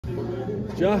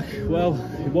Jack, well,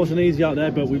 it wasn't easy out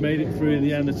there, but we made it through in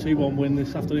the end. A 2-1 win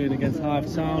this afternoon against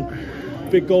Hythe Town.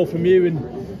 Big goal from you,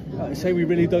 and like I say, we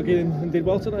really dug in and did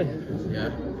well today.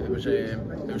 Yeah, it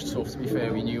was tough, to be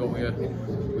fair. We knew what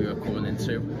we were coming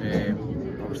into.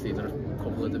 Obviously, there are a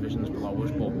couple of divisions below us,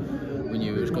 but we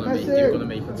knew it was going to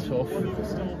make it tough.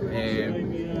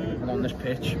 And on this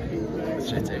pitch,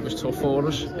 it was tough for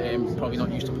us. Probably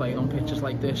not used to playing on pitches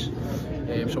like this,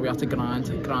 so we had to grind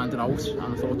it out.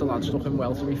 And I thought the lads stuck in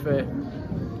well, to be fair,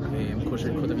 because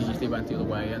it could have easily went the other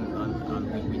way,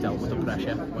 and we dealt with the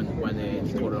pressure when they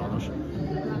put it on us,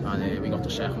 and we got the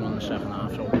second one in the second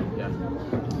half. So yeah.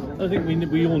 I think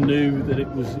we all knew that it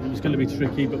was going to be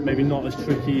tricky, but maybe not as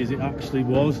tricky as it actually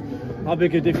was. How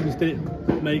big a difference did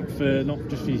it make for, not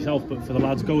just for yourself, but for the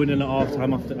lads going in at half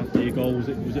time after your goal? Was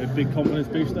it a big confidence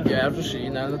booster? Yeah, I've just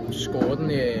seen that. Scored in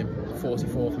the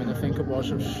 44th minute, I think it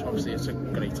was. Obviously, it's a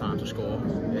great time to score.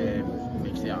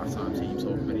 Makes the half time teams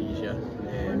look a bit easier.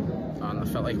 And I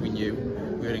felt like we knew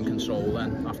we were in control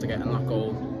then after getting that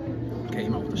goal.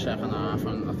 Came out the second half,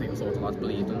 and I thought the lads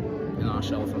believed in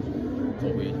ourselves.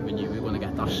 But we knew we were going to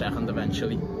get that second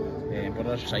eventually. But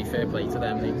as I say, fair play to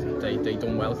them. They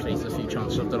done well, created a few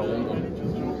chances of their own, but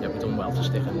yeah, we done well to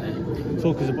stick in there.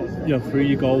 Talk us about, through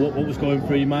your goal, what was going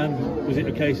through your mind? Was it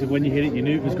a case of when you hit it, you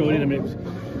knew it was going in? I mean, it was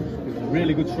a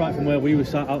really good strike from where we were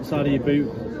sat outside of your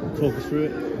boot. Talk us through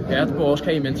it. Yeah, the balls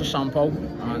came into Sampo,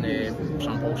 and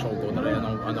Sampo's so good at it.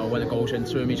 I know when it goes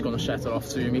into him, he's going to set it off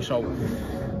to me. So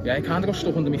yeah, it kind of got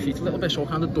stuck under my feet a little bit, so I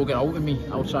kind of dug it out with me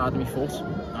outside of my foot,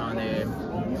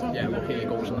 and yeah, look, here it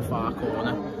goes in the far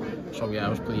corner. So yeah, I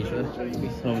was pleased with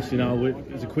it. Obviously now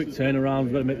it's a quick turnaround.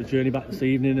 We've got to make the journey back this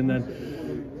evening, and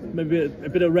then maybe a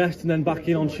bit of rest, and then back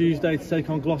in on Tuesday to take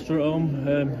on Gloucester at home.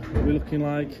 We're looking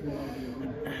like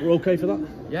we're okay for that.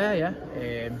 Yeah.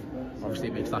 Obviously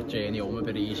it makes that journey home a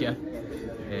bit easier.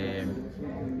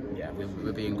 Yeah,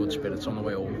 we'll be in good spirits on the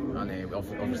way home, and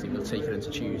obviously we'll take it into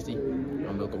Tuesday,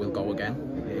 and we'll go again.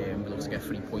 We'll look to get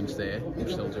 3 points there. We're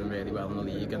still doing really well in the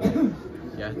league, and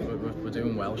yeah, we're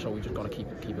doing well, so we just got to keep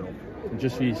it up. And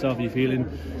just for yourself, are you feeling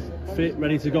fit,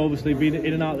 ready to go? Obviously been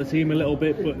in and out of the team a little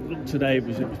bit, but today it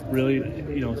was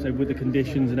brilliant. So with the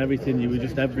conditions and everything, you were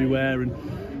just everywhere, and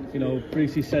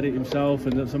Breesy said it himself,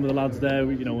 and some of the lads there,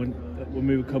 when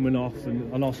we were coming off,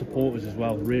 and our supporters as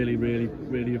well,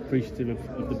 really appreciative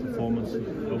of the performance.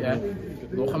 Yeah,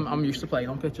 look, I'm used to playing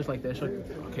on pitches like this. I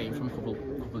came from a couple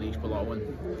leagues below, and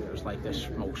it was like this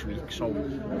most weeks. So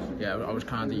yeah, I was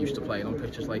kind of used to playing on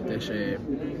pitches like this.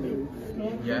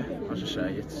 Yeah, as I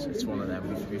say, it's one of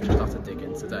them. We've just had to dig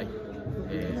in today.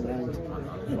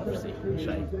 And obviously,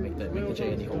 make the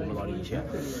journey home a lot easier.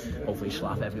 Hopefully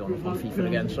slap everyone up on FIFA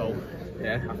again. So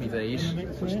yeah, happy days.